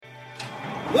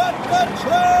Let the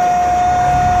truck!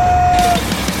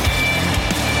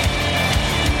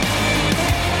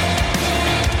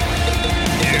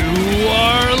 You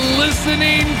are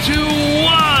listening to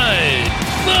What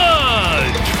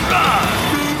the Truck.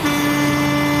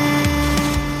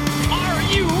 Are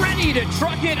you ready to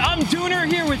truck it? I'm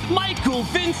Dooner here with Michael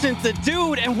Vincent, the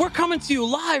dude, and we're coming to you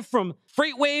live from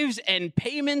FreightWaves and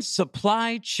Payments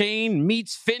Supply Chain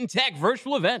Meets FinTech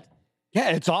virtual event.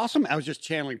 Yeah, it's awesome. I was just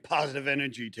channeling positive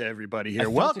energy to everybody here.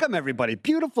 Welcome, everybody.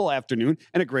 Beautiful afternoon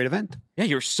and a great event. Yeah,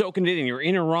 you're soaking it in. You're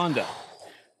in a Rhonda.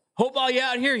 Hope all you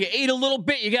out here, you ate a little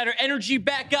bit. You got our energy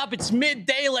back up. It's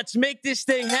midday. Let's make this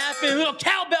thing happen. A little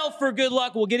cowbell for good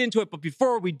luck. We'll get into it. But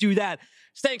before we do that,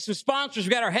 thanks to sponsors.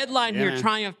 We got our headline here, man.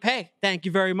 Triumph Pay. Thank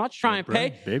you very much, Triumph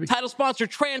Pay. Baby. Title sponsor,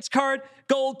 Transcard,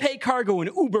 Gold, Pay Cargo,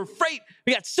 and Uber Freight.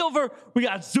 We got Silver. We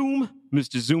got Zoom.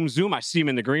 Mr. Zoom. I see him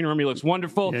in the green room. He looks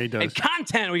wonderful. Yeah, he does. And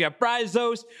content. We got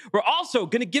Brazos. We're also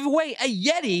going to give away a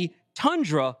Yeti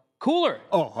Tundra cooler.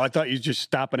 Oh, I thought you were just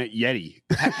stopping at Yeti.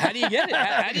 How do you get it?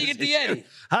 How do you get the Yeti?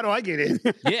 How do I get in?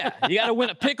 Yeah, you got to win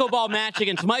a pickleball match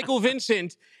against Michael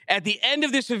Vincent at the end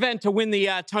of this event to win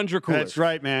the Tundra cooler. That's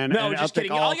right, man. No, And just I'll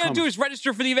kidding. take All you got to do is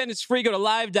register for the event. It's free. Go to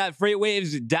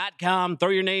live.freightwaves.com. Throw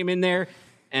your name in there,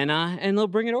 and they'll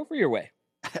bring it over your way.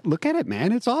 Look at it,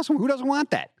 man. It's awesome. Who doesn't want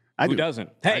that? Who doesn't?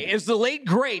 Hey, as the late,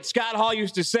 great Scott Hall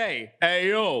used to say, hey,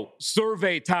 yo,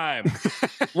 survey time.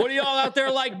 What do y'all out there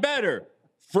like better?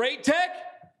 Freight tech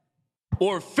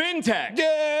or FinTech?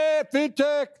 Yeah,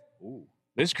 FinTech. Ooh,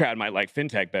 this crowd might like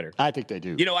FinTech better. I think they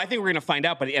do. You know, I think we're going to find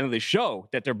out by the end of the show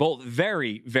that they're both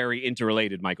very, very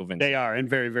interrelated, Michael Vincent. They are, and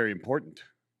very, very important.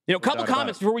 You know, a couple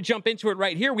comments before we jump into it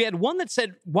right here. We had one that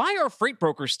said, why are freight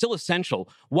brokers still essential?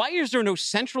 Why is there no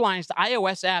centralized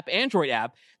iOS app, Android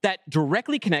app that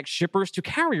directly connects shippers to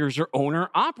carriers or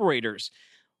owner-operators?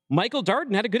 Michael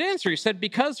Darden had a good answer. He said,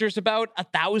 because there's about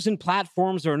 1,000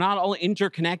 platforms. They're not all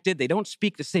interconnected. They don't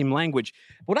speak the same language.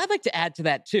 What I'd like to add to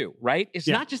that too, right, is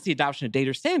not just the adoption of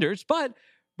data standards, but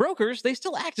brokers, they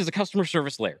still act as a customer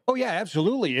service layer. Oh, yeah,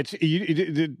 absolutely.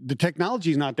 The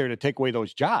technology is not there to take away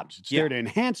those jobs. It's there to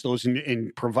enhance those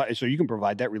and provide, so you can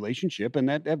provide that relationship and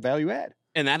that value add.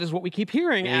 And that is what we keep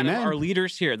hearing out of our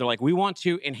leaders here. They're like, we want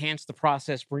to enhance the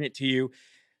process, bring it to you.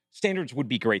 Standards would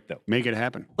be great, though. Make it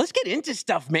happen. Let's get into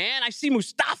stuff, man. I see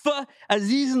Mustafa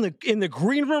Aziz in the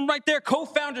green room right there,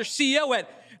 co-founder, CEO at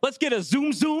Let's Get a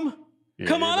Zoom. Yeah,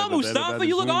 Come on up, Mustafa.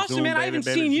 You look awesome, man. I haven't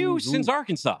seen you since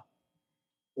Arkansas.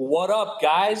 What up,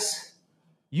 guys?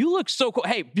 You look so cool.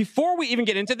 Hey, before we even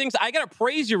get into things, I got to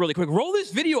praise you really quick. Roll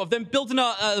this video of them building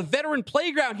a veteran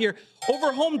playground here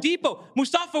over Home Depot.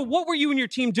 Mustafa, what were you and your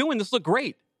team doing? This looked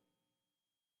great.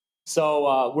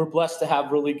 So we're blessed to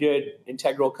have really good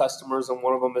integral customers, and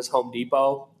one of them is Home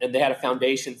Depot. And they had a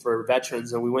foundation for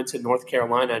veterans, and we went to North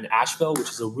Carolina and Asheville, which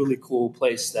is a really cool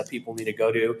place that people need to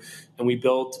go to. And we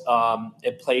built a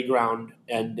playground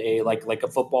and a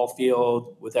football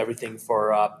field with everything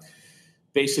for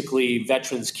basically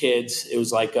veterans' kids. It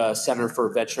was like a center for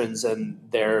veterans and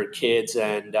their kids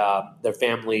and their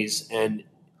families. And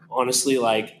honestly,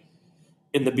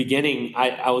 in the beginning,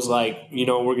 I was like, we're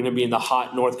going to be in the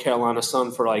hot North Carolina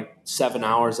sun for 7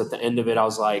 hours. At the end of it, I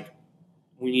was like,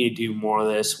 we need to do more of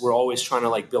this. We're always trying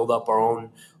to build up our own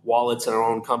wallets and our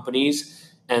own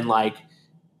companies. And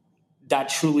that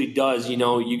truly does,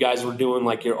 you guys were doing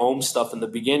your own stuff in the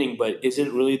beginning, but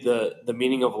isn't really the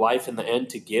meaning of life in the end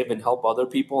to give and help other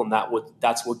people? And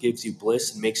that's what gives you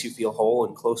bliss and makes you feel whole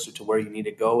and closer to where you need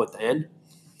to go at the end.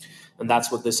 And that's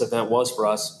what this event was for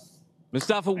us.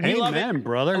 Mustafa, we love it.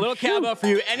 Brother. A little cowbell for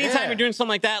you. Anytime you're doing something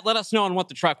like that, let us know on What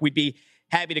the Truck. We'd be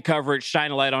happy to cover it,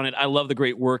 shine a light on it. I love the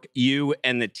great work you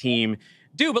and the team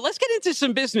do. But let's get into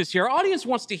some business here. Our audience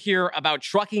wants to hear about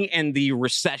trucking and the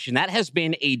recession. That has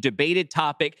been a debated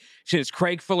topic since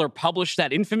Craig Fuller published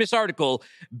that infamous article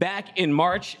back in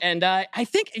March. And I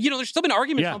think, there's still been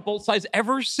arguments on both sides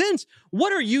ever since.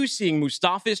 What are you seeing,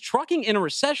 Mustafa? Is trucking in a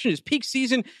recession? Is peak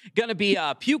season going to be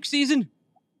puke season?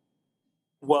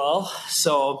 Well,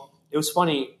 so it was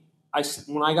funny.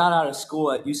 When I got out of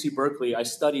school at UC Berkeley, I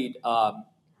studied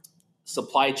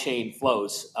supply chain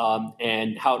flows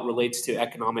and how it relates to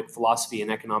economic philosophy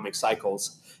and economic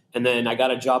cycles. And then I got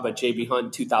a job at JB Hunt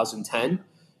in 2010.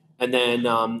 And then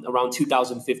around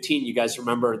 2015, you guys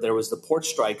remember there was the port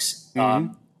strikes.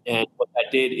 And what that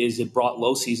did is it brought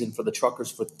low season for the truckers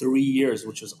for 3 years,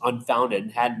 which was unfounded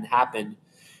and hadn't happened.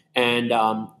 And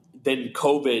then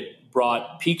COVID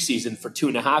brought peak season for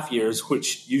 2.5 years,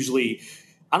 which usually,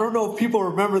 I don't know if people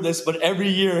remember this, but every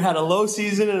year had a low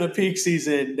season and a peak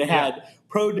season. They had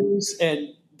produce,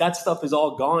 and that stuff is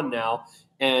all gone now.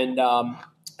 And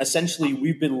essentially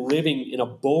we've been living in a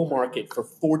bull market for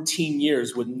 14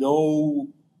 years with no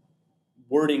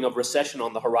wording of recession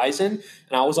on the horizon.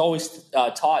 And I was always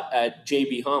taught at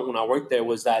JB Hunt when I worked there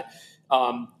was that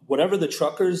whatever the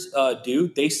truckers do,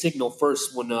 they signal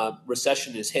first when a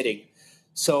recession is hitting.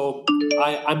 So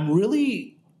I'm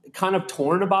really kind of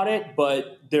torn about it,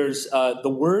 but there's the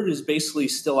word is basically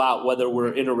still out whether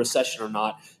we're in a recession or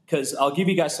not. Because I'll give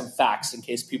you guys some facts in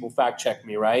case people fact check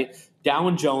me, right?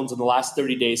 Dow Jones in the last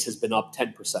 30 days has been up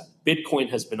 10%. Bitcoin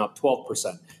has been up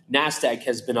 12%. NASDAQ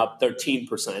has been up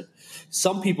 13%.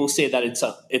 Some people say that it's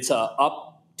a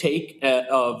uptake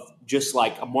of just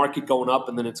like a market going up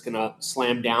and then it's going to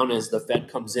slam down as the Fed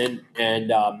comes in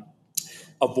and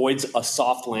avoids a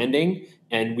soft landing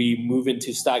and we move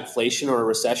into stagflation or a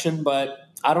recession. But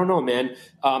I don't know, man.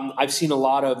 I've seen a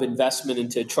lot of investment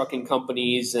into trucking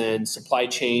companies and supply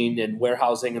chain and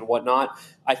warehousing and whatnot.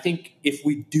 I think if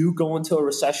we do go into a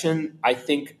recession, I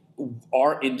think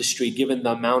our industry, given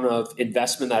the amount of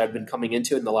investment that I've been coming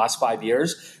into in the last 5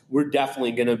 years, we're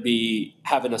definitely going to be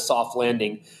having a soft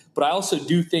landing. But I also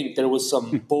do think there was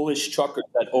some bullish truckers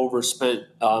that overspent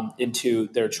into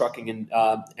their trucking,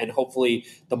 and hopefully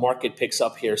the market picks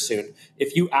up here soon.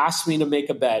 If you asked me to make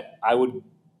a bet, I would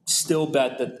still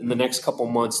bet that in the next couple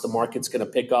months the market's going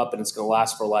to pick up and it's going to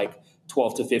last for like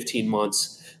 12 to 15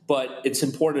 months. But it's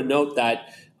important to note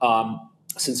that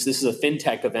since this is a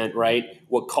fintech event, right,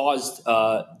 what caused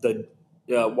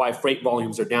why freight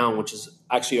volumes are down, which is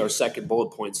actually our second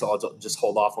bullet point. So I'll just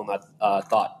hold off on that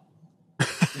thought.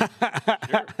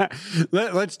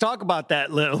 Let's talk about that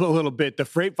a little bit, the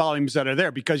freight volumes that are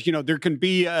there, because, there can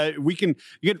be,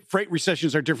 freight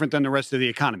recessions are different than the rest of the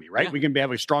economy, right? Yeah. We can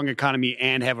have a strong economy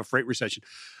and have a freight recession.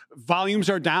 Volumes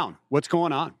are down. What's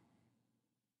going on?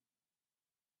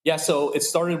 Yeah, so it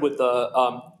started with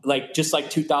just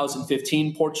like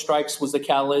 2015 port strikes was the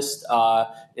catalyst.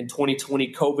 In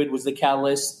 2020, COVID was the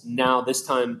catalyst. Now this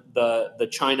time, the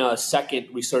China second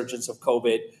resurgence of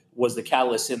COVID was the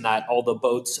catalyst in that all the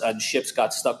boats and ships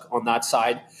got stuck on that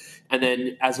side. And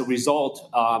then as a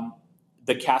result,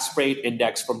 the Cass Freight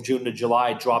Index from June to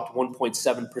July dropped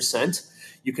 1.7%.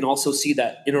 You can also see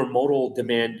that intermodal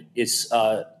demand is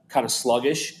kind of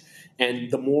sluggish.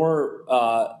 And the more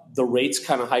the rates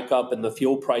kind of hike up and the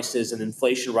fuel prices and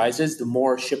inflation rises, the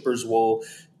more shippers will,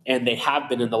 and they have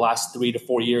been in the last 3 to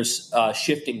 4 years,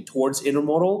 shifting towards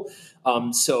intermodal.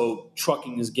 So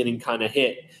trucking is getting kind of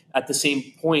hit. At the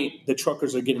same point, the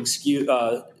truckers are getting skewed,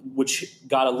 which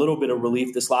got a little bit of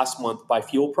relief this last month by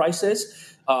fuel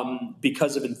prices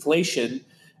because of inflation,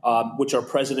 which our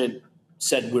president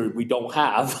said we don't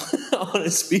have on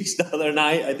his speech the other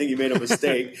night. I think he made a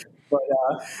mistake.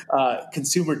 But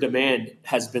consumer demand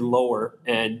has been lower,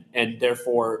 and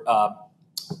therefore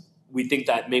we think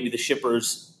that maybe the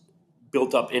shippers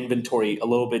built up inventory a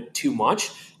little bit too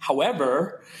much.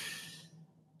 However,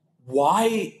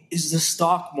 why is the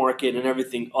stock market and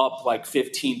everything up like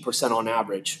 15% on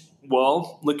average?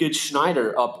 Well, look at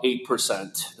Schneider up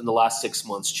 8% in the last 6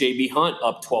 months. JB Hunt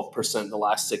up 12% in the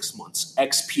last 6 months.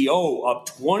 XPO up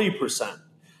 20%.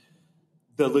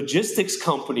 The logistics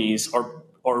companies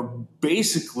are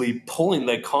basically pulling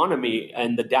the economy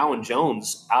and the Dow and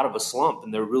Jones out of a slump,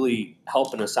 and they're really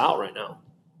helping us out right now.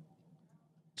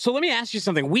 So let me ask you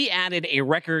something. We added a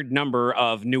record number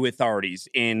of new authorities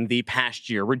in the past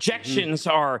year. Rejections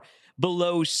are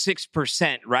below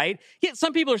 6%, right? Yet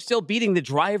some people are still beating the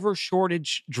driver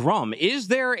shortage drum. Is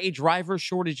there a driver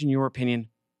shortage in your opinion?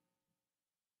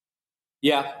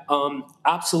 Yeah,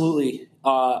 absolutely.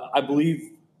 I believe,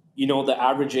 the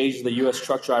average age of the U.S.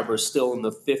 truck driver is still in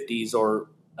the 50s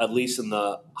or at least in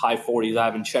the high 40s. I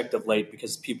haven't checked of late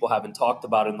because people haven't talked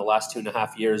about it in the last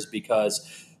 2.5 years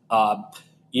because,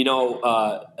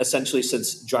 essentially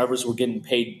since drivers were getting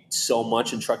paid so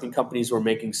much and trucking companies were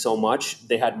making so much,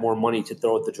 they had more money to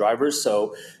throw at the drivers.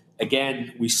 So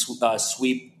again, we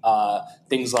sweep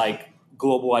things like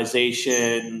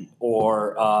globalization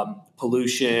or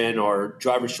pollution or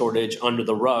driver shortage under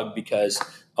the rug because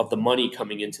of the money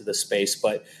coming into the space.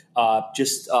 But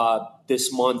just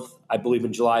this month, I believe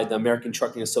in July, the American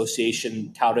Trucking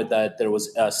Association touted that there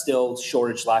was still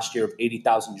shortage last year of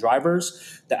 80,000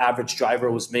 drivers. The average driver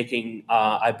was making,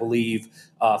 I believe,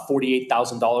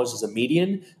 $48,000 as a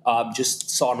median. Just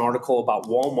saw an article about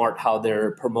Walmart, how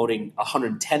they're promoting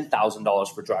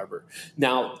 $110,000 per driver.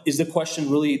 Now, is the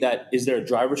question really that is there a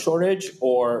driver shortage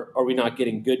or are we not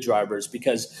getting good drivers?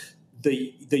 Because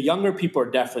the younger people are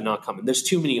definitely not coming. There's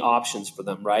too many options for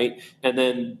them, right? And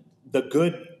then the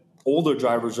good older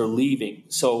drivers are leaving.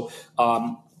 So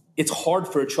it's hard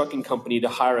for a trucking company to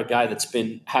hire a guy that's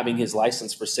been having his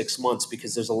license for 6 months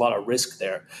because there's a lot of risk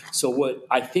there. So what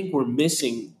I think we're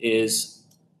missing is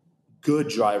good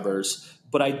drivers.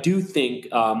 But I do think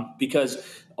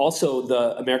because also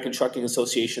the American Trucking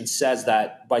Association says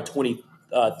that by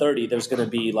 2030, there's going to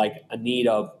be like a need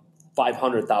of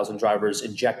 500,000 drivers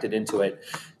injected into it.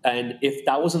 And if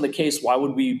that wasn't the case, why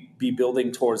would we be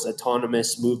building towards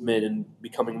autonomous movement and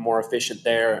becoming more efficient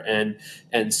there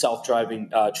and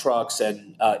self-driving trucks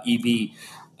and EV?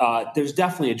 There's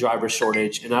definitely a driver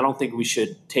shortage, and I don't think we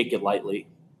should take it lightly.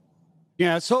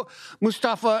 Yeah. So,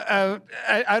 Mustafa,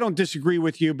 I don't disagree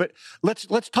with you, but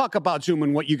let's talk about Zoom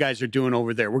and what you guys are doing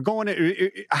over there. We're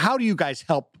going. How do you guys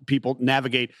help people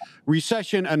navigate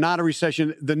recession and not a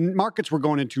recession? The markets we're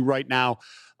going into right now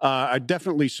are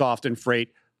definitely soft in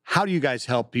freight. How do you guys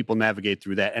help people navigate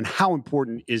through that? And how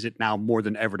important is it now more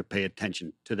than ever to pay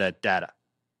attention to that data?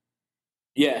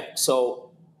 Yeah.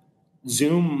 So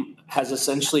Zoom has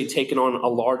essentially taken on a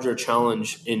larger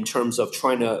challenge in terms of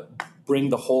trying to bring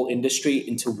the whole industry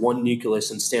into one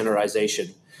nucleus and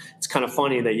standardization. It's kind of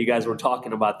funny that you guys were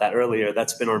talking about that earlier.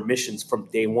 That's been our missions from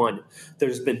day one.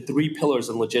 There's been 3 pillars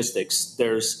in logistics.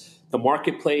 There's the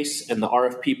marketplace and the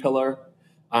RFP pillar,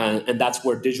 and that's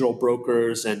where digital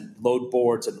brokers and load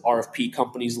boards and RFP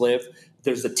companies live.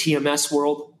 There's the TMS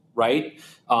world, right?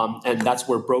 And that's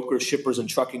where brokers, shippers, and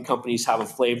trucking companies have a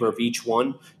flavor of each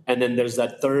one. And then there's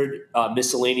that third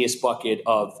miscellaneous bucket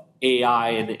of AI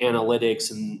and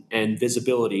analytics and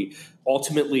visibility.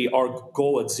 Ultimately, our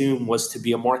goal at Zoom was to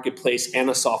be a marketplace and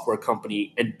a software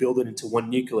company and build it into one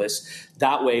nucleus.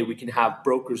 That way, we can have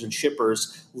brokers and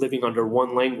shippers living under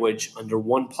one language, under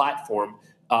one platform,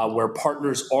 where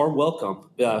partners are welcome.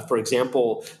 For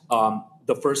example,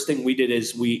 the first thing we did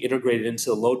is we integrated into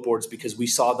the load boards because we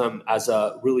saw them as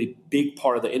a really big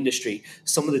part of the industry.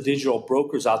 Some of the digital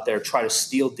brokers out there try to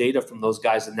steal data from those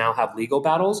guys and now have legal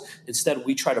battles. Instead,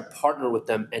 we try to partner with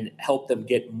them and help them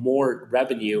get more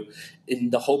revenue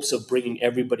in the hopes of bringing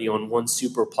everybody on one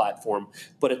super platform.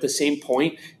 But at the same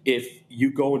point, if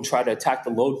you go and try to attack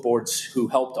the load boards who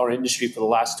helped our industry for the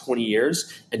last 20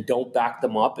 years and don't back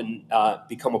them up and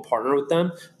become a partner with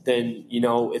them, then,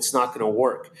 it's not going to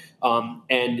work.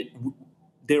 And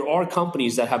there are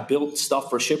companies that have built stuff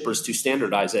for shippers to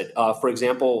standardize it. For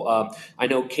example, I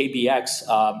know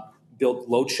KBX built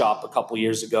LoadShop a couple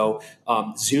years ago.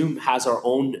 Zoom has our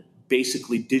own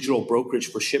basically digital brokerage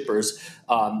for shippers,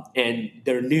 and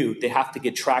they're new. They have to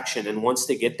get traction, and once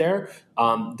they get there,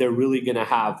 they're really going to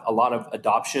have a lot of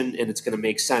adoption, and it's going to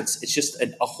make sense. It's just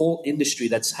a whole industry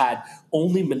that's had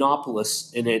only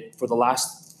monopolists in it for the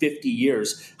last 50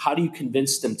 years. How do you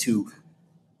convince them to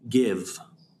give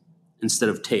instead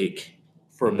of take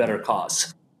for a better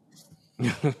cause?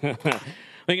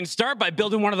 We can start by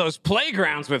building one of those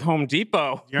playgrounds with Home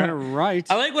Depot. You're right.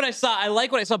 I like what I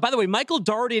saw. By the way, Michael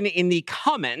Darden in the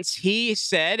comments, he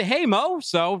said, "Hey, Mo."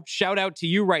 So shout out to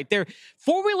you right there.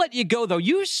 Before we let you go, though,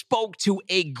 you spoke to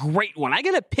a great one. I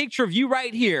got a picture of you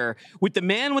right here with the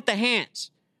man with the hands.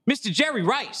 Mr. Jerry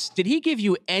Rice, did he give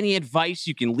you any advice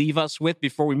you can leave us with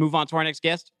before we move on to our next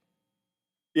guest?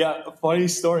 Yeah, a funny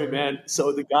story, man.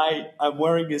 So the guy, I'm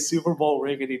wearing his Super Bowl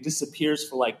ring, and he disappears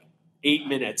for like 8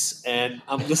 minutes, and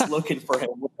I'm just looking for him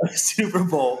with the Super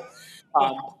Bowl.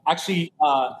 Actually,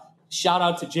 shout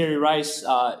out to Jerry Rice.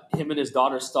 Him and his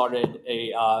daughter started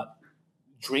a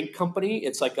drink company.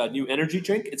 It's like a new energy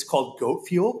drink. It's called Goat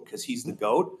Fuel because he's the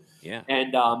goat. Yeah.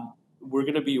 And we're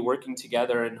going to be working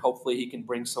together, and hopefully he can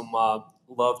bring some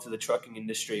love to the trucking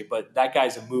industry. But that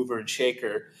guy's a mover and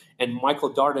shaker. And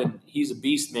Michael Darden, he's a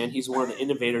beast, man. He's one of the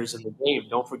innovators in the game.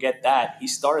 Don't forget that. He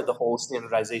started the whole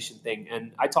standardization thing.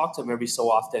 And I talk to him every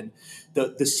so often.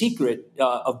 The secret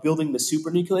of building the super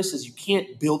nucleus is you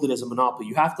can't build it as a monopoly.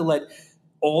 You have to let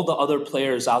all the other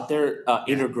players out there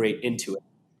integrate into it.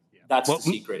 That's the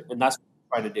secret. And that's what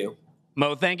we're trying to do.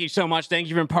 Mo, thank you so much. Thank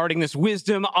you for imparting this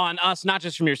wisdom on us, not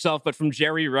just from yourself, but from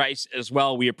Jerry Rice as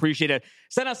well. We appreciate it.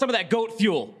 Send us some of that goat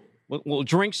fuel. We'll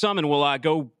drink some, and we'll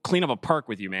go clean up a park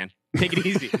with you, man. Take it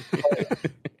easy.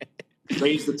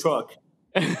 Raise the truck.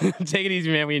 Take it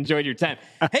easy, man. We enjoyed your time.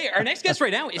 Hey, our next guest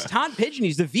right now is Todd Pigeon.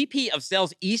 He's the VP of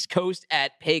Sales East Coast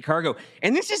at Pay Cargo.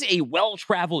 And this is a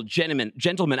well-traveled gentleman.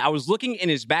 I was looking in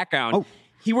his background. Oh.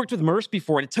 He worked with Maersk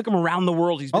before, and it took him around the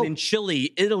world. He's been in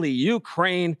Chile, Italy,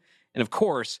 Ukraine, and of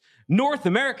course, North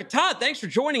America. Todd, thanks for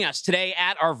joining us today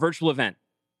at our virtual event.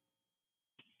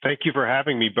 Thank you for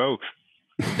having me both.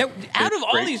 Now, out of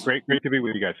all these, great to be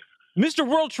with you guys. Mr.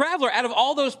 World Traveler, out of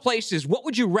all those places, what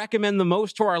would you recommend the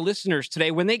most to our listeners today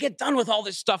when they get done with all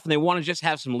this stuff and they want to just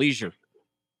have some leisure?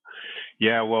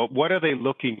 Yeah, well, what are they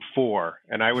looking for?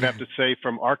 And I would have to say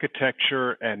from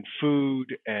architecture and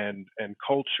food and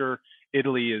culture,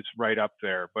 Italy is right up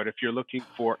there. But if you're looking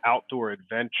for outdoor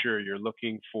adventure, you're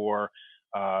looking for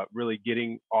really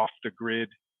getting off the grid,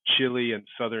 Chile and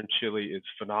southern Chile is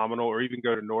phenomenal, or even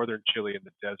go to northern Chile in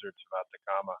the deserts of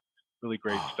Atacama. Really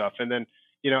great stuff. And then,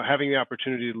 having the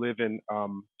opportunity to live in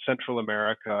Central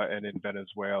America and in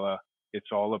Venezuela, it's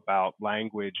all about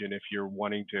language. And if you're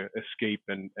wanting to escape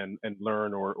and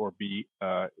learn or be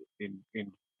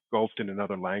engulfed in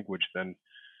another language, then,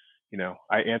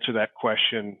 I answer that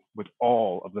question with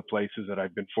all of the places that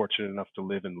I've been fortunate enough to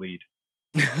live and lead.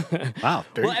 Wow.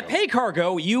 Well, at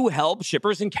PayCargo, you help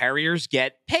shippers and carriers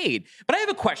get paid. But I have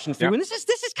a question for you, and this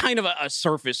is kind of a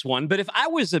surface one. But if I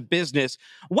was a business,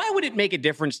 why would it make a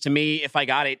difference to me if I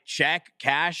got it check,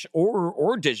 cash,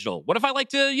 or digital? What if I like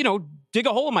to, dig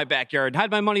a hole in my backyard,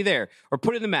 hide my money there, or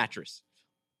put it in the mattress?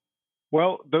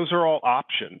 Well, those are all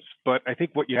options, but I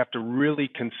think what you have to really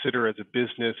consider as a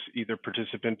business, either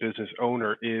participant, business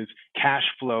owner, is cash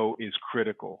flow is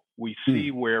critical. We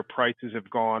see where prices have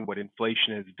gone, what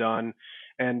inflation has done,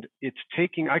 and it's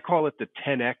taking, I call it the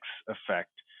 10x effect.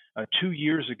 2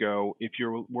 years ago, if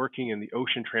you're working in the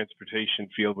ocean transportation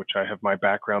field, which I have my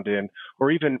background in,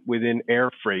 or even within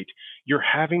air freight, you're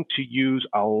having to use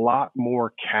a lot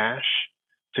more cash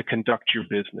to conduct your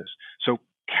business. So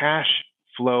cash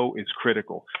flow is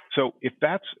critical. So if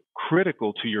that's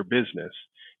critical to your business,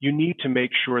 you need to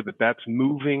make sure that that's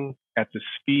moving at the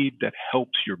speed that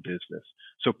helps your business.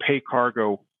 So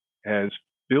PayCargo has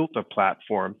built a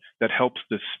platform that helps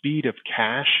the speed of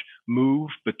cash move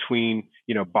between,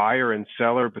 buyer and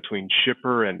seller, between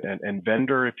shipper and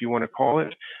vendor, if you want to call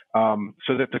it,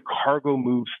 so that the cargo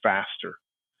moves faster.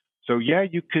 So yeah,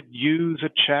 you could use a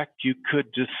check. You could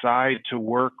decide to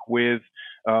work with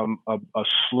a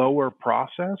slower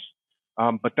process,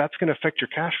 but that's going to affect your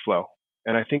cash flow.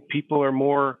 And I think people are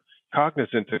more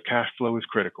cognizant that cash flow is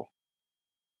critical.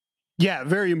 Yeah,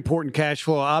 very important cash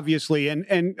flow, obviously.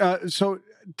 And so,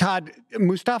 Todd,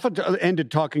 Mustafa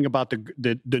ended talking about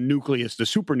the nucleus, the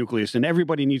super nucleus, and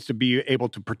everybody needs to be able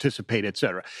to participate, et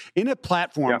cetera. In a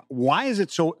platform, why is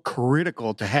it so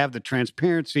critical to have the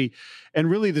transparency and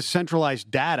really the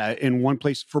centralized data in one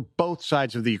place for both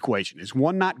sides of the equation? Is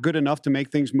one not good enough to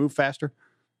make things move faster?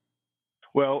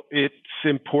 Well, it's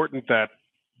important that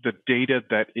the data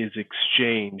that is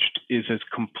exchanged is as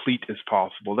complete as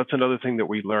possible. That's another thing that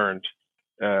we learned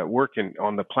working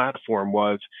on the platform,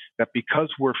 was that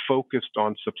because we're focused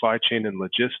on supply chain and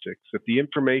logistics, that the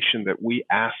information that we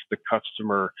ask the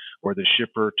customer or the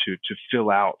shipper to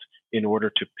fill out in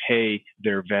order to pay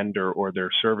their vendor or their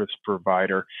service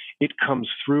provider, it comes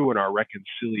through in our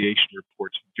reconciliation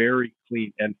reports very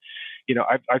clean. And,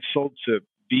 I've sold to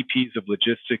VPs of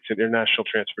logistics and international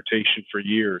transportation for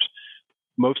years.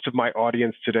 Most of my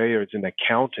audience today is in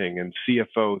accounting and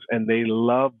CFOs, and they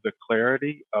love the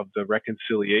clarity of the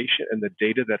reconciliation and the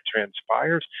data that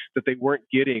transpires that they weren't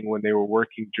getting when they were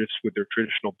working just with their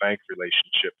traditional bank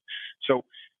relationship. So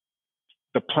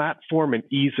the platform and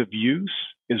ease of use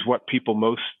is what people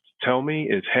most tell me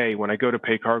is, hey, when I go to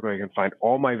PayCargo, I can find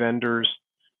all my vendors,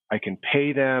 I can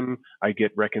pay them, I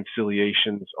get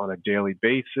reconciliations on a daily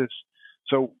basis.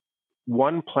 So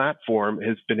one platform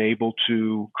has been able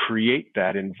to create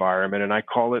that environment, and I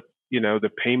call it, the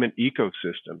payment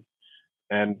ecosystem,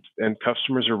 and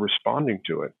customers are responding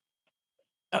to it.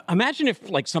 Imagine if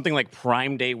something like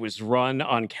Prime Day was run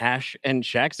on cash and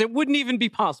checks. It wouldn't even be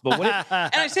possible, would it?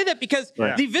 And I say that because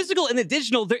the physical and the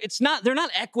digital, they're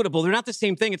not equitable. They're not the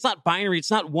same thing. It's not binary.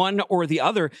 It's not one or the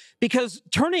other, because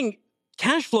turning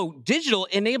cash flow digital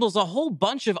enables a whole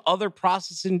bunch of other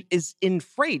processing is in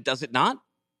freight, does it not?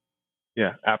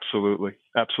 Yeah, absolutely.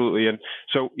 Absolutely. And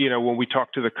so, when we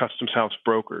talk to the customs house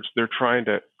brokers, they're trying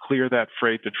to clear that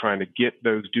freight. They're trying to get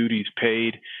those duties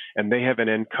paid, and they have an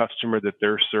end customer that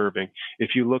they're serving. If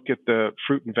you look at the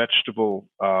fruit and vegetable,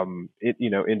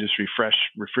 industry, fresh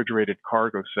refrigerated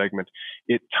cargo segment,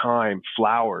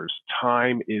 flowers,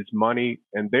 time is money.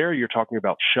 And there you're talking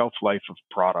about shelf life of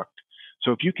product.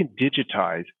 So if you can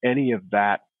digitize any of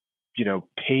that,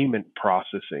 payment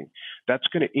processing, that's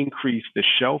going to increase the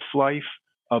shelf life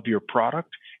of your product,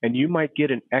 and you might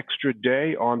get an extra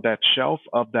day on that shelf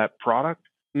of that product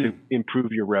to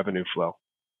improve your revenue flow.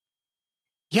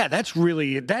 Yeah, that's a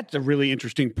really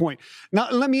interesting point. Now,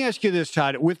 let me ask you this,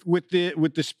 Todd. With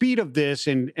the speed of this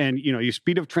and your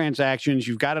speed of transactions,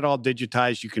 you've got it all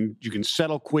digitized. You can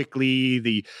settle quickly.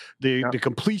 The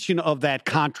completion of that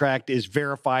contract is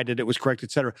verified that it was correct,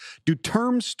 et cetera. Do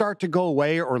terms start to go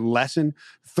away or lessen?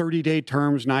 30-day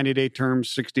terms, 90-day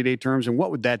terms, 60-day terms, and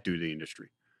what would that do to the industry?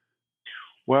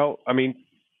 Well, I mean,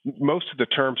 most of the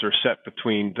terms are set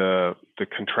between the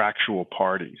contractual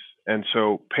parties. And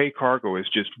so pay cargo is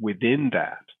just within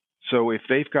that. So if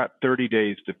they've got 30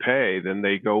 days to pay, then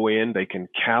they go in, they can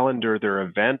calendar their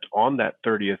event on that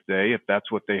 30th day, if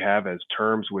that's what they have as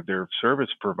terms with their service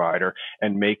provider,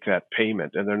 and make that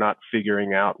payment. And they're not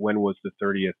figuring out when was the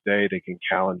 30th day. They can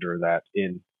calendar that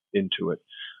into it.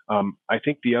 I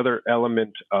think the other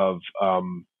element of,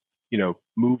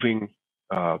 moving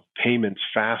payments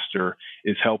faster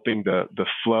is helping the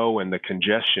flow and the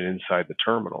congestion inside the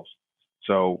terminals.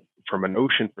 So from an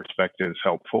ocean perspective, it's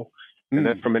helpful. And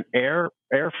then from an air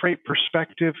freight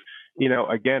perspective,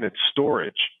 again, it's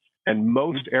storage. And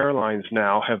most airlines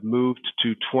now have moved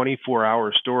to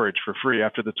 24-hour storage for free.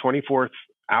 After the 24th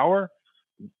hour,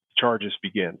 charges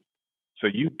begin. So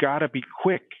you've got to be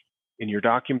quick in your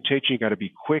documentation. You got to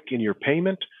be quick in your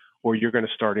payment, or you're going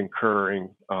to start incurring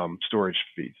storage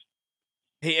fees.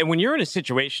 Hey, and when you're in a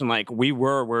situation like we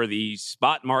were, where the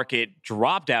spot market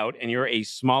dropped out and you're a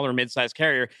smaller mid-sized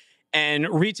carrier and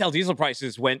retail diesel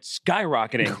prices went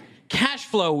skyrocketing, cash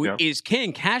flow is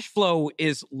king. Cash flow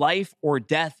is life or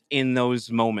death in those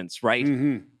moments, right?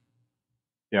 Mm-hmm.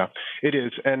 Yeah, it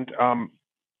is. And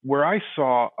where I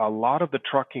saw a lot of the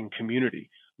trucking community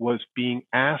was being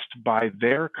asked by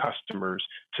their customers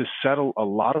to settle a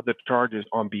lot of the charges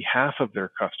on behalf of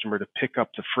their customer to pick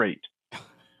up the freight.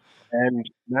 And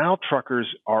now truckers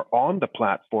are on the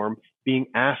platform being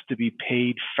asked to be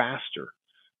paid faster.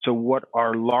 So what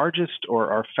our largest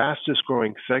or our fastest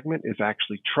growing segment is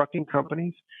actually trucking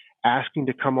companies asking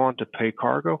to come on to pay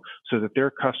cargo so that their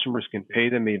customers can pay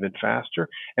them even faster.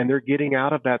 And they're getting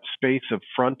out of that space of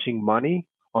fronting money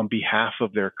on behalf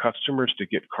of their customers to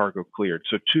get cargo cleared.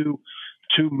 So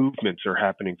two movements are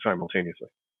happening simultaneously.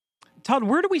 Todd,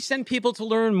 where do we send people to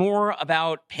learn more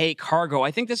about pay cargo? I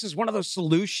think this is one of those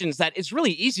solutions that it's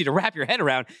really easy to wrap your head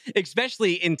around,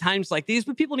 especially in times like these,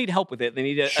 but people need help with it. They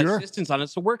need assistance on it.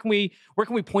 So where can we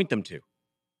point them to?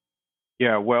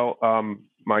 Yeah, well,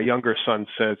 my younger son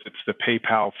says it's the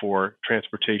PayPal for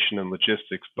transportation and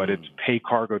logistics, but it's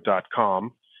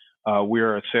paycargo.com.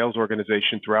 We're a sales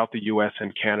organization throughout the U.S.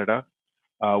 and Canada.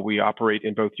 We operate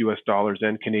in both U.S. dollars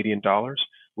and Canadian dollars.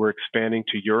 We're expanding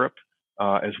to Europe,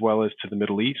 as well as to the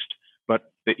Middle East.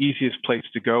 But the easiest place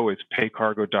to go is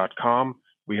paycargo.com.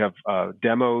 We have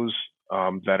demos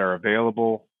that are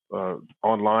available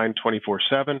online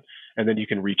 24/7, and then you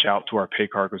can reach out to our Pay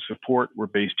Cargo support. We're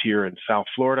based here in South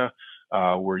Florida.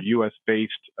 We're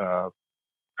U.S.-based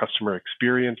customer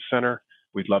experience center.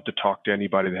 We'd love to talk to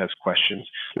anybody that has questions.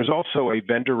 There's also a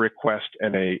vendor request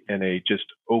and a just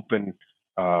open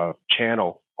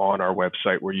channel on our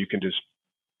website where you can just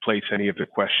place any of the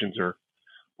questions or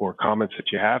comments that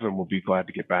you have, and we'll be glad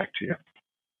to get back to you.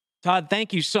 Todd,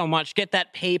 thank you so much. Get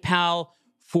that PayPal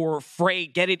for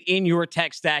freight. Get it in your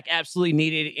tech stack. Absolutely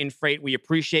needed in freight. We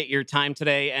appreciate your time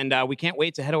today, and we can't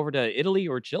wait to head over to Italy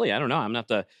or Chile. I don't know. I'm going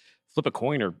to have to flip a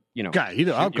coin or,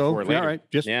 either. I'll go. All right.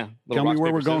 Just tell me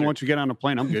where we're going once we get on the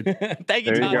plane. I'm good. Thank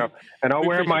you, There Todd. you go. And I'll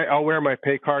wear my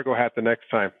Pay Cargo hat the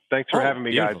next time. Thanks for having me,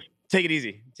 beautiful. guys. Take it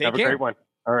easy. Have a great one.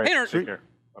 All right. Hey, Take care.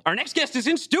 Our next guest is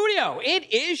in studio.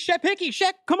 It is Shep Hickey.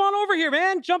 Shep, come on over here,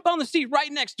 man. Jump on the seat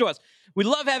right next to us. We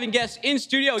love having guests in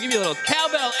studio. I'll give you a little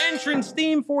cowbell entrance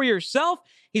theme for yourself.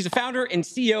 He's a founder and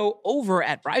CEO over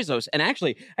at Brazos. And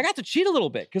actually, I got to cheat a little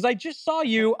bit because I just saw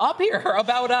you up here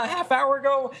about a half hour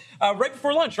ago, right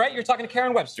before lunch, right? You're talking to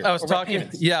Karen Webster. I was talking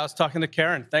to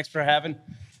Karen. Thanks for having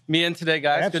me in today,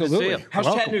 guys. Absolutely. Good to see you. How's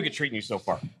Chattanooga treating you so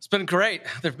far? It's been great.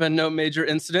 There have been no major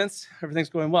incidents. Everything's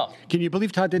going well. Can you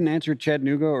believe Todd didn't answer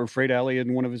Chattanooga or Freight Alley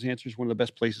in one of his answers? One of the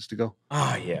best places to go.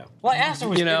 Oh, yeah. Well, I asked him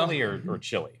was Italy or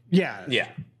Chile. Yeah. Yeah.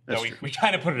 No, we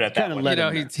kind of put it at that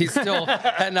one. He still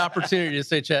had an opportunity to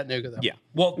say Chattanooga, though. Yeah.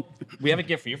 Well, we have a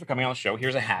gift for you for coming on the show.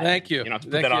 Here's a hat. Thank you. You don't have to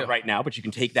put that on right now, but you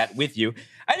can take that with you.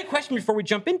 I had a question before we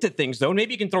jump into things, though.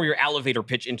 Maybe you can throw your elevator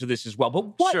pitch into this as well.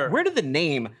 But where did the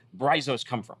name Brazos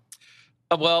come from?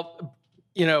 Well,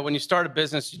 when you start a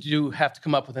business, you do have to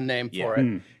come up with a name for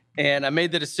it. And I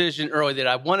made the decision early that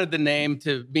I wanted the name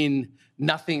to mean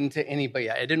nothing to anybody.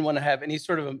 I didn't want to have any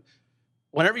sort of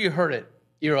whenever you heard it,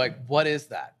 you're like, what is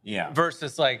that? Yeah.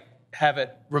 Versus like have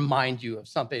it remind you of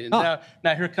something. And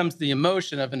now here comes the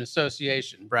emotion of an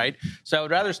association, right? So I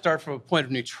would rather start from a point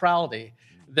of neutrality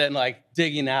than like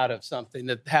digging out of something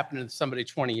that happened to somebody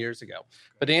 20 years ago.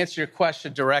 But to answer your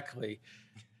question directly,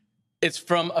 it's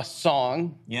from a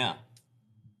song. Yeah.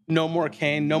 No More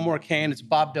Cane. No More Cane. It's a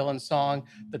Bob Dylan song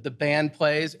that the band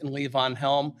plays, and Lee Von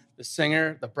Helm, the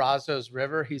singer, the Brazos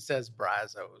River, he says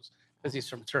Brazos because he's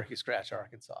from Turkey Scratch,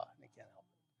 Arkansas. And he can't help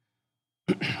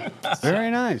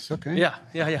Very nice. Okay. Yeah.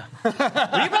 Well,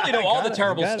 you probably know all the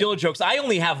terrible steel jokes. I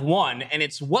only have one, and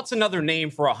it's what's another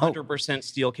name for 100%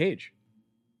 steel cage?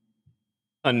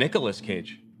 A Nicolas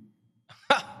Cage.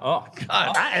 Oh,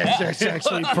 God. That's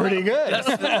actually pretty good.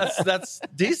 That's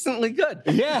decently good.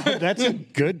 Yeah, that's a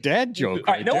good dad joke.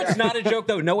 All right, no, it's not a joke,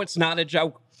 though. No, it's not a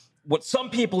joke. What some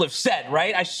people have said,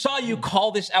 right? I saw you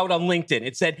call this out on LinkedIn.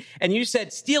 It said, and you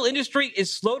said, steel industry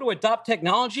is slow to adopt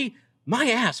technology. My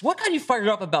ass, what got you fired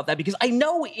up about that? Because I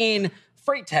know in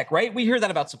freight tech, right, we hear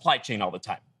that about supply chain all the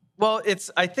time. Well,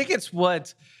 I think it's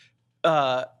what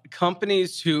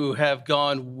companies who have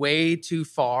gone way too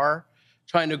far,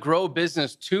 trying to grow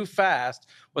business too fast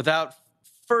without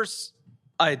first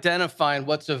identifying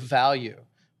what's of value,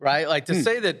 right? Like to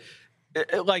say that,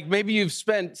 like maybe you've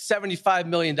spent $75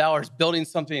 million building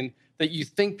something that you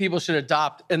think people should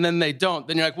adopt, and then they don't.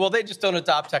 Then you're like, well, they just don't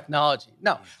adopt technology.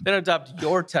 No, they don't adopt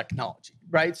your technology,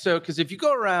 right? So, because if you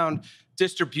go around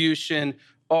distribution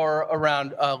or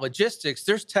around logistics,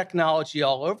 there's technology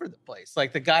all over the place.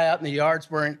 Like the guy out in the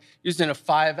yards weren't using a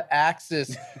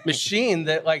 5-axis machine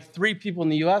that like 3 people in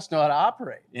the U.S. know how to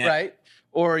operate, right?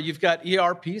 Or you've got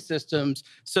ERP systems.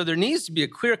 So there needs to be a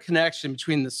clear connection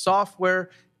between the software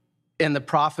and the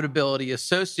profitability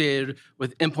associated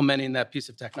with implementing that piece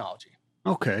of technology.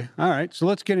 Okay. All right. So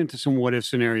let's get into some what-if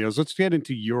scenarios. Let's get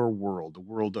into your world, the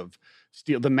world of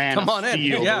steel, the man of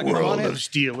steel, the world of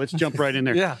steel. Let's jump right in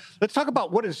there. Yeah. Let's talk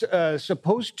about what is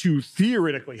supposed to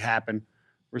theoretically happen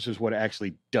versus what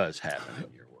actually does happen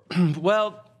in your world.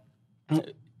 Well,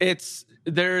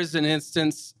 there's an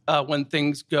instance when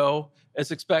things go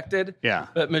as expected. Yeah.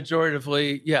 But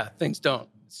majoritively, things don't.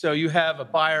 So you have a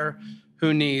buyer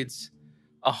who needs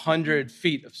 100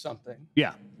 feet of something.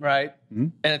 Yeah. Right? Mm-hmm.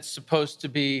 And it's supposed to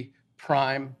be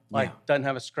prime, doesn't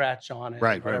have a scratch on it.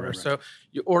 Right. So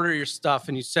you order your stuff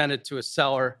and you send it to a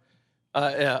seller,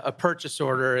 a purchase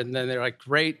order, and then they're like,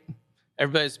 great,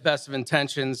 everybody's best of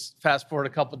intentions. Fast forward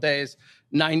a couple of days,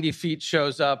 90 feet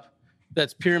shows up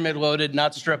that's pyramid loaded,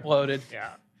 not strip loaded. Yeah.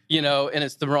 And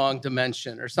it's the wrong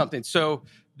dimension or something. So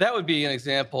that would be an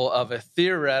example of a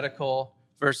theoretical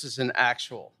versus an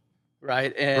actual.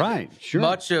 Right. And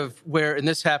much of where, and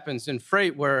this happens in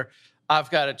freight where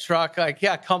I've got a truck, like,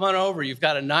 come on over. You've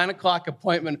got a 9:00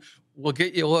 appointment. We'll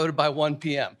get you loaded by 1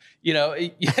 p.m.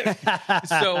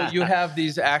 So you have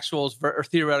these actuals or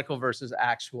theoretical versus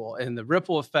actual, and the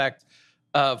ripple effect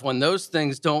of when those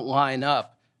things don't line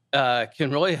up can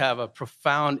really have a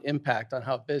profound impact on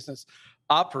how business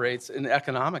operates in the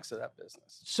economics of that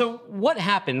business. So what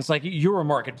happens, like you're a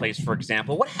marketplace, for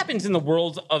example, what happens in the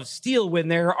world of steel when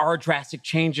there are drastic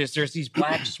changes? There's these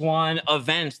black swan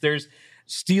events, there's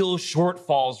steel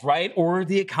shortfalls, right? Or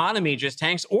the economy just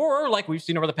tanks, or like we've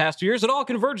seen over the past 2 years, it all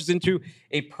converges into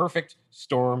a perfect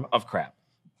storm of crap.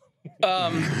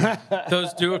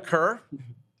 Those do occur.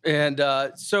 And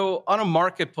so on a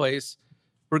marketplace,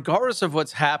 regardless of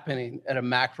what's happening at a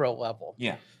macro level,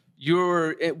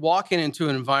 you're walking into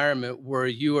an environment where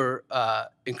you are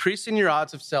increasing your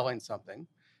odds of selling something,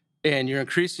 and you're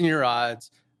increasing your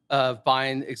odds of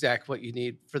buying exactly what you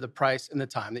need for the price and the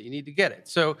time that you need to get it.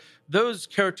 So those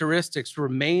characteristics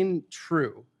remain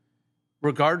true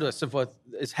regardless of what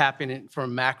is happening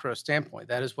from a macro standpoint.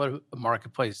 That is what a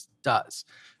marketplace does.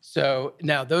 So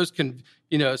now those can,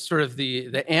 sort of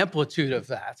the amplitude of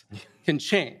that can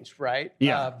change, right?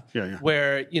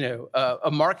 Where,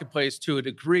 a marketplace to a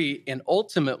degree and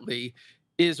ultimately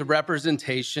is a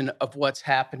representation of what's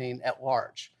happening at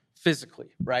large physically,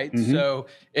 right? Mm-hmm. So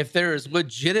if there is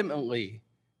legitimately,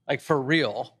 like for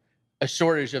real, a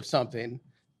shortage of something,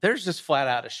 there's just flat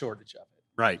out a shortage of it.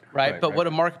 Right. But what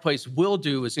a marketplace will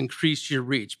do is increase your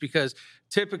reach, because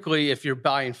typically if you're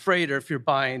buying freight or if you're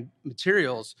buying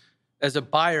materials, as a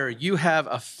buyer, you have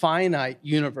a finite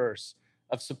universe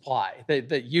of supply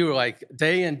that you like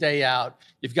day in, day out.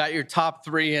 You've got your top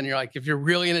 3, and you're like, if you're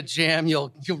really in a jam,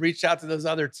 you'll reach out to those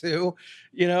other 2,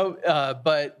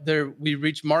 but we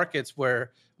reach markets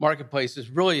where marketplaces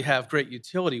really have great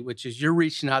utility, which is you're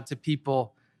reaching out to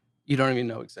people you don't even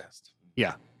know exist.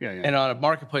 Yeah. And on a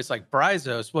marketplace like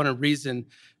Brizos, one of the reason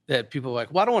that people are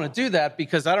like, well, I don't want to do that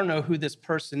because I don't know who this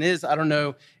person is. I don't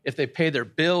know if they pay their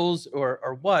bills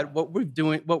or what. What we're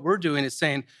doing is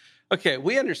saying, okay,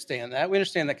 we understand that. We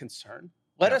understand that concern.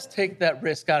 Let us take that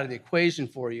risk out of the equation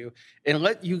for you, and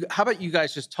how about you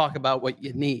guys just talk about what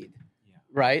you need,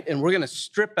 right? And we're going to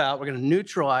strip out, we're going to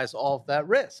neutralize all of that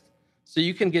risk. So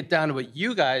you can get down to what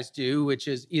you guys do, which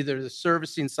is either the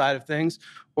servicing side of things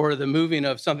or the moving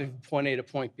of something from point A to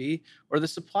point B or the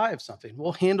supply of something.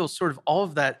 We'll handle sort of all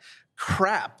of that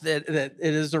crap that it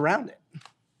is around it.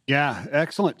 Yeah,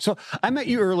 excellent. So I met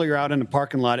you earlier out in the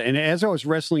parking lot, and as I was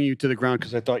wrestling you to the ground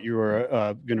because I thought you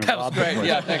were going to rob the person,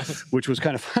 Yeah, thanks. which was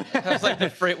kind of fun. That was like the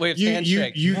FreightWaves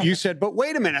handshake. You said, but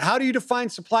wait a minute, how do you define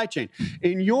supply chain?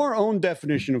 In your own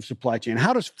definition of supply chain,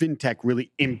 how does FinTech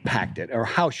really impact it, or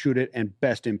how should it and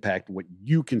best impact what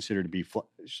you consider to be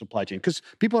supply chain? Because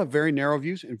people have very narrow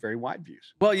views and very wide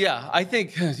views. Well, yeah, I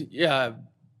think, I'm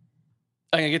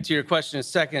going to get to your question in a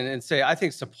second and say, I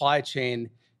think supply chain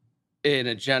in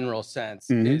a general sense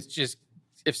is just,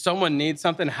 if someone needs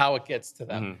something, how it gets to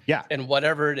them. Yeah. And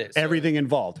whatever it is. Everything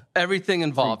involved. Everything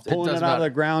involved. From pulling it out of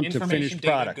the ground to finished data,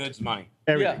 product. goods, money.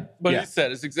 Everything. Yeah, what he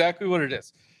said is exactly what it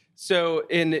is. So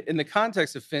in the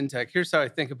context of FinTech, here's how I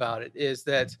think about it, is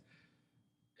that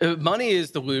money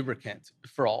is the lubricant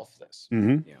for all of this,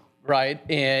 right?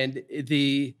 And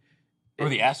or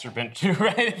the astronaut too,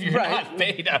 right? If you're not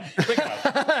paid, think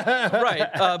about it.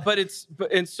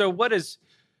 Right. And so what is,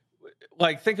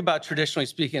 like, think about traditionally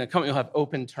speaking, a company will have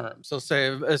open terms. So say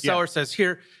a seller says,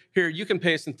 here, you can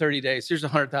pay us in 30 days. Here's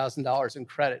 $100,000 in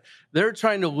credit. They're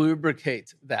trying to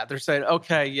lubricate that. They're saying,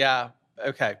 okay,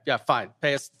 fine.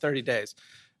 Pay us 30 days.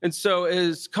 And so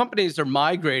as companies are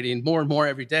migrating more and more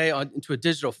every day into a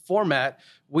digital format,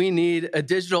 we need a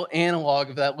digital analog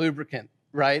of that lubricant,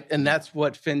 right? And that's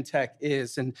what FinTech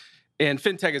is. And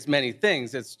FinTech is many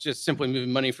things. It's just simply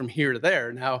moving money from here to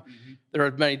there. Now, there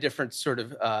are many different sort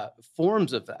of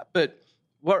forms of that. But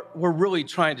what we're really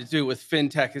trying to do with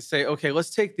FinTech is say, okay,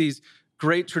 let's take these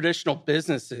great traditional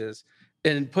businesses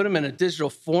and put them in a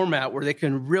digital format where they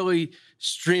can really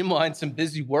streamline some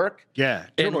busy work. Yeah,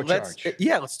 turbocharge.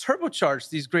 Let's turbocharge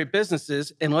these great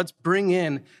businesses, and let's bring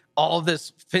in all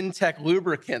this FinTech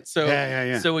lubricant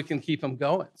so we can keep them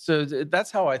going. So that's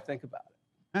how I think about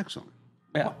it. Excellent.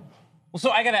 Yeah. Well,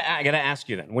 so I gotta ask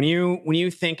you then, when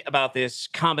you think about this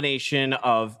combination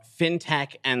of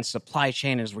FinTech and supply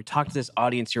chain, as we talk to this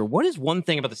audience here, what is one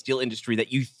thing about the steel industry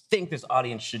that you think this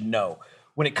audience should know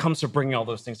when it comes to bringing all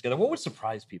those things together? What would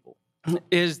surprise people?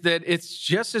 Is that it's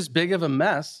just as big of a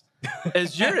mess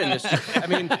as your industry. I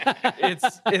mean,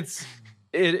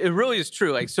 it really is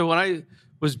true. Like, so when I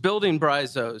was building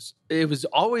Bryzos, it was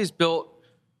always built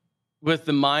with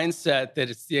the mindset that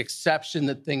it's the exception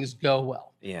that things go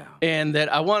well. Yeah. And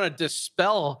that I want to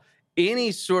dispel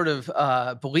any sort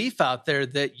of belief out there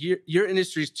that your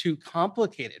industry is too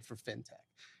complicated for FinTech.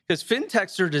 Because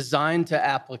FinTechs are designed to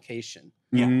application,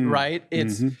 right?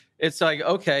 It's like,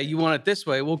 okay, you want it this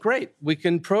way. Well, great. We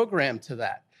can program to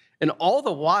that. And all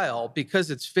the while,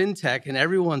 because it's FinTech and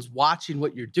everyone's watching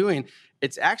what you're doing,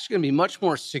 it's actually going to be much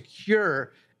more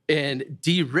secure and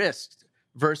de-risked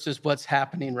versus what's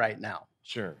happening right now.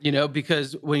 Sure.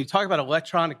 Because when you talk about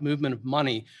electronic movement of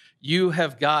money, you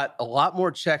have got a lot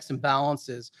more checks and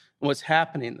balances in what's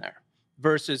happening there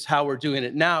versus how we're doing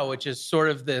it now, which is sort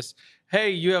of this,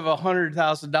 hey, you have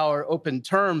 $100,000 open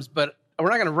terms, but we're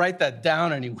not going to write that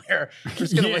down anywhere. We're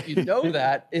just going to let you know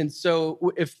that. And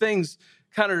so if things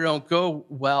kind of don't go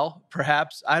well,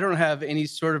 perhaps I don't have any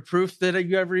sort of proof that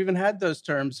you ever even had those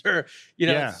terms, or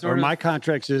or my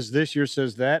contract says this, yours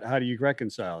says that. How do you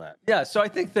reconcile that? Yeah, so I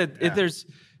think that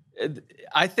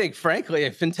I think frankly,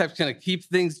 FinTech's going to keep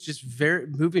things just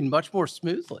moving much more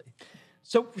smoothly.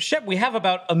 So, Shep, we have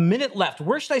about a minute left.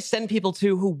 Where should I send people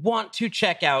to who want to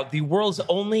check out the world's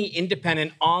only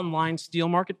independent online steel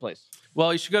marketplace?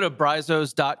 Well, you should go to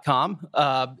bryzos.com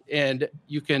and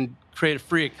you can create a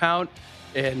free account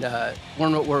and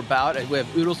learn what we're about. And we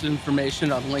have oodles of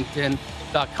information on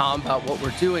LinkedIn.com about what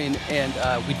we're doing. And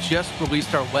we just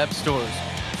released our web stores.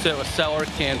 So a seller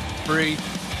can, for free,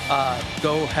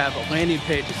 go have a landing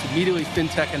page. It's immediately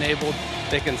FinTech enabled.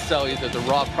 They can sell either the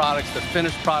raw products, the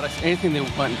finished products, anything they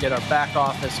want, and get our back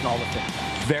office and all the things.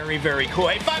 Very, very cool.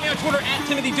 Hey, find me on Twitter at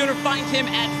Timothy Dooner. Find him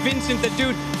at Vincent the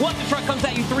Dude. What the Truck comes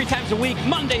at you 3 times a week,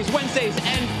 Mondays, Wednesdays,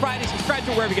 and Fridays. Subscribe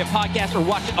to wherever you get podcasts or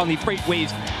watch it on the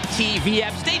FreightWaves TV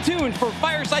app. Stay tuned for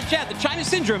Fireside Chat, the China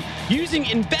Syndrome, using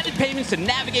embedded payments to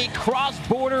navigate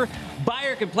cross-border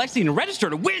buyer complexity and register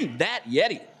to win that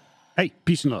Yeti. Hey,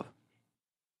 peace and love.